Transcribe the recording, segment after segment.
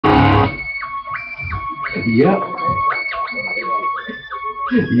Yep.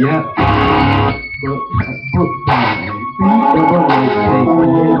 Yep.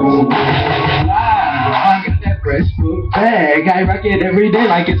 I got that fresh book bag. I rock it every day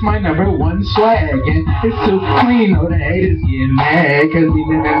like it's my #1 swag. And it's too clean, oh the haters get mad. Cause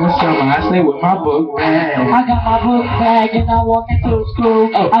even in the summer I stay with my book bag. I got my book bag and I'm walking to school.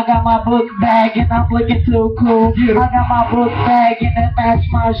 I got my book bag and I'm looking too cool. I got my book bag and it match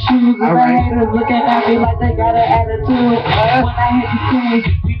my shoes. And the haters looking at me like they got an attitude. When I hit the stage,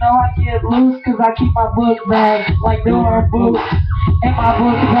 you know I get loose. Cause I keep my book bag like Dora Boots. In my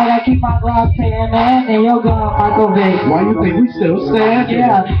book bag I keep my Glock saying man and yo gun Michael Vick. Why you think we still stand?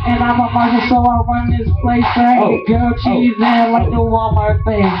 Yeah, and I'm a marshal so I run this place straight. Girl cheese in like the Walmart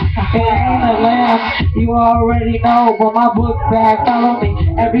thing. It ain't a lamb, you already know. But my book bag follow me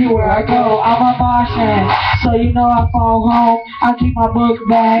everywhere I go. I'm a Martian, so you know I fall home. I keep my book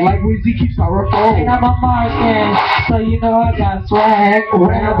bag like Weezy keeps our phone. And I'm a Martian, so you know I got swag.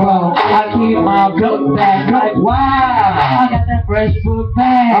 Rambo, I keep my book bag like wow. I got that fresh book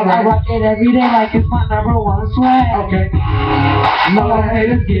bag. I rock it every day like it's my #1 swag. Okay. No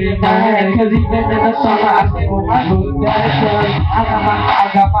haters get mad, cause even in the summer I stay with my book bag. I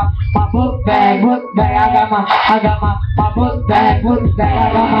got my book bag. I got my book bag. I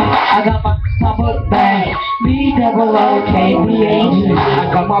got my book bag. B-double-O-K-B-H. I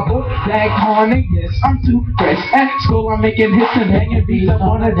got my book bag on and yes, I'm too fresh. At school I'm making hits and banging beats up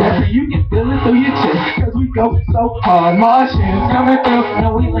on a desk. And you can feel it through your chest, cause we go so hard. Martians coming through,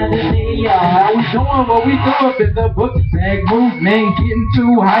 and we let it be, Now we doing what we do up in the book bag movement. Getting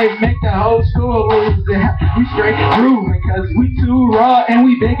too hype, make the whole school lose it. We straight grooving, cause we too raw. And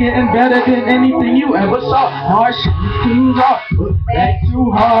we bigger and better than anything you ever saw. Martians too raw, book bag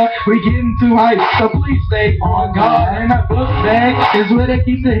too hard. We getting too hype, so please stay on guard. And our book bag is where they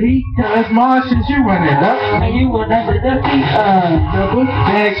keep the heat. Cause Martians, you run it up, and you will never defeat us. The book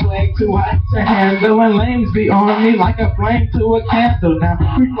bag swag too hot to handle. And lames be on me like a flame to a candle. Now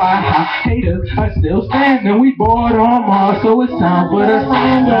we fly high, haters are still standing. We board on Mars, so it's time for the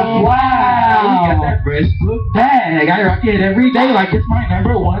stand-up. Wow, we got that fresh book bag. I rock it every day like it's my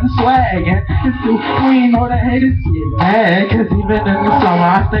 #1 swag. And it's too clean, or the haters get mad. Cause even in the summer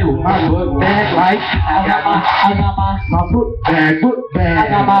I stay with my book bag like I got my book bag. I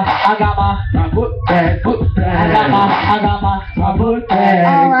got my book bag. I got my book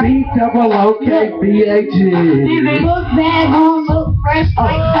bag. B-double-O-K-B-A-G. Book bag on, look fresh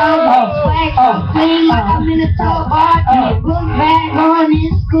like swag, clean like I'm in a top bar. Book bag on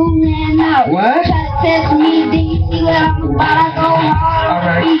in school and out. What? Try to test me, then you see what I'm about. I go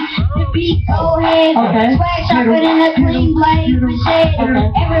hard. The beat, go ahead. Swag sharper than a clean blade.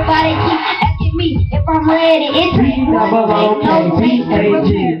 Everybody keep asking me if I'm ready. It's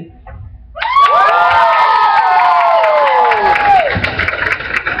B-double-O-K-B-A-G.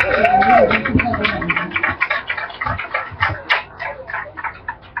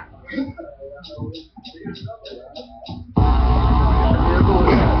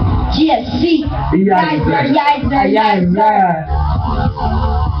 GSC. Yizer.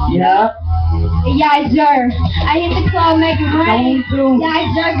 Yeah. Yizer. I hit the club, make it rain.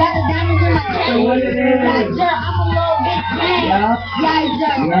 Yizer, got the diamonds in my chain. Yizer, I'm a little bit tame.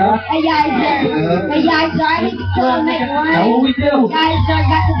 Yizer. Hey Yizer, I hit the club, make it rain. Yizer,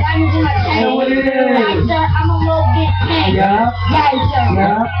 got the diamonds in my chain. Yizer, I'm a little bit tame.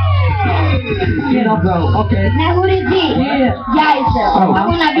 Yizer. Okay. Now who is it? Yizer. I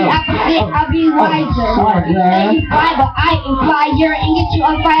wanna be opposite, I'll be wiser. Say you fly, but I am flyer. And get you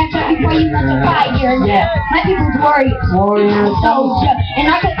on fire truck before you touch a fire. My people's warriors. Soldier. And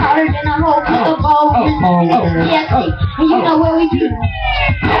I could harder than a whole clip of gold. And you know where we be.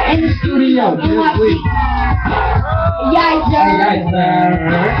 In the studio. In my feet. Yizer.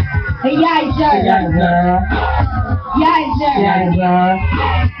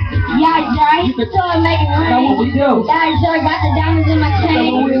 Yizer, I hit the club, make it rain. Yizer, got the diamonds in my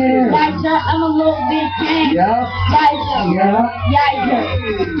chain. Yizer, I'm a little bit tame. Yizer.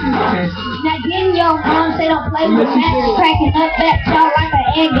 Now get in your arms, they don't play with matches. Cracking up that y'all like an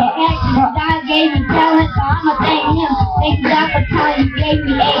egg of action. God gave me talent, so I'ma thank him. Thank God for talent, you gave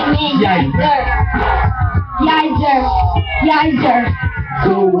me amen. Yizer. Yizer.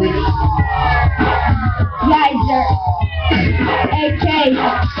 AK.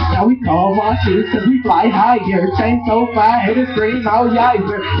 Now we call Marshes, cause we fly higher. Chain so fire, hit a scream out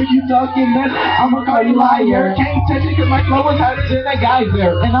yizer. If you talking nuts, I'ma call you liar. Can't touch it cause my flow is hotter than a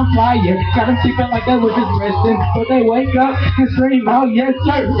geyser. And I'm flyer, got them sleeping like they were just resting. But they wake up and scream out, yes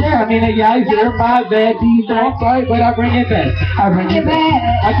sir. Yeah, I mean a yizer, my bad. These I'm sorry, but I bring it back. I bring it back.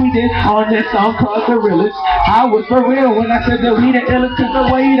 Like we did on this song called The Realest. I was for real when I said that we the illest, cause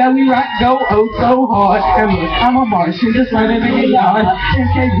the way that we rock go oh so hard. And look, I'm a Martian just running in the yard.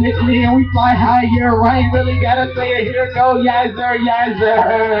 MK with me and we fly higher. I ain't really gotta say it, here go yizer, yizer.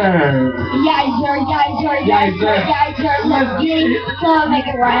 Yizer, yizer, yizer, yizer. Let's get it, hit the club, make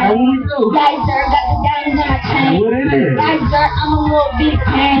it right. Now what we do? Yizer, got the diamonds in my chain. What it is? Yizer, I'm a little bit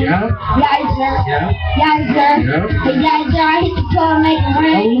pain. Yeah. Yizer, Yeah. yizer. Yeah. Hey, yizer, I hit the club, make it Now what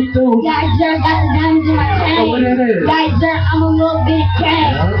rain. we do? Yizer, got the diamonds in my chain. What it is? Yizer, I'm a little bit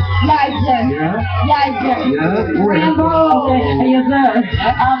pain. Yizer, Yeah. yizer. Yeah. Rambo. Okay, yes sir.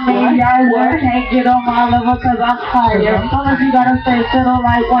 I mean, y'all can't get on my level cause I'm higher. Unless you gotta stay settle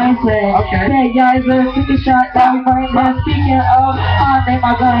like Wayne said. Okay. Hey, Yizer, take a shot down right now. Speaking of, I name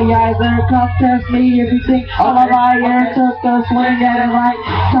my gun Yizer. Come test me if you think I'm a liar. Took a swing at it like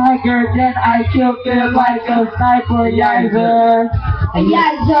Tiger, then I killed it like a sniper. Yizer.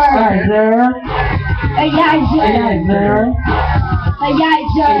 Yizer. Yizer. Yizer. Yizer.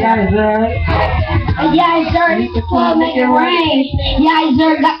 Yizer. Yizer. Yizer, hit the club, make it rain.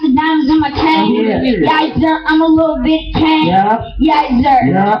 Yizer, got the diamonds in my chain. Yizer, I'm a little bit tame. Yep. Yizer.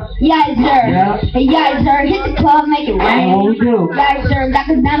 Yep. Yizer. Yep. Yizer, hit the club, make it rain. What we do? Yizer, got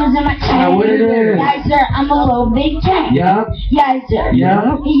the diamonds in my chain. What it is? Yizer, I'm a little bit tame. Yep. Yizer.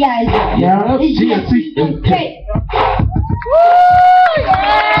 Yep. Yizer. Yep. It's GSC.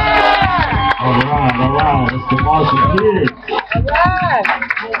 Alright, it's the Martian Kid.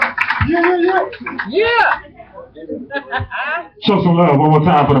 Yeah! Show some love one more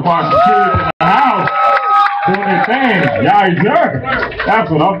time for the Martian Kid in the house. Doing their thing. Yizer. That's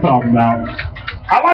what I'm talking about.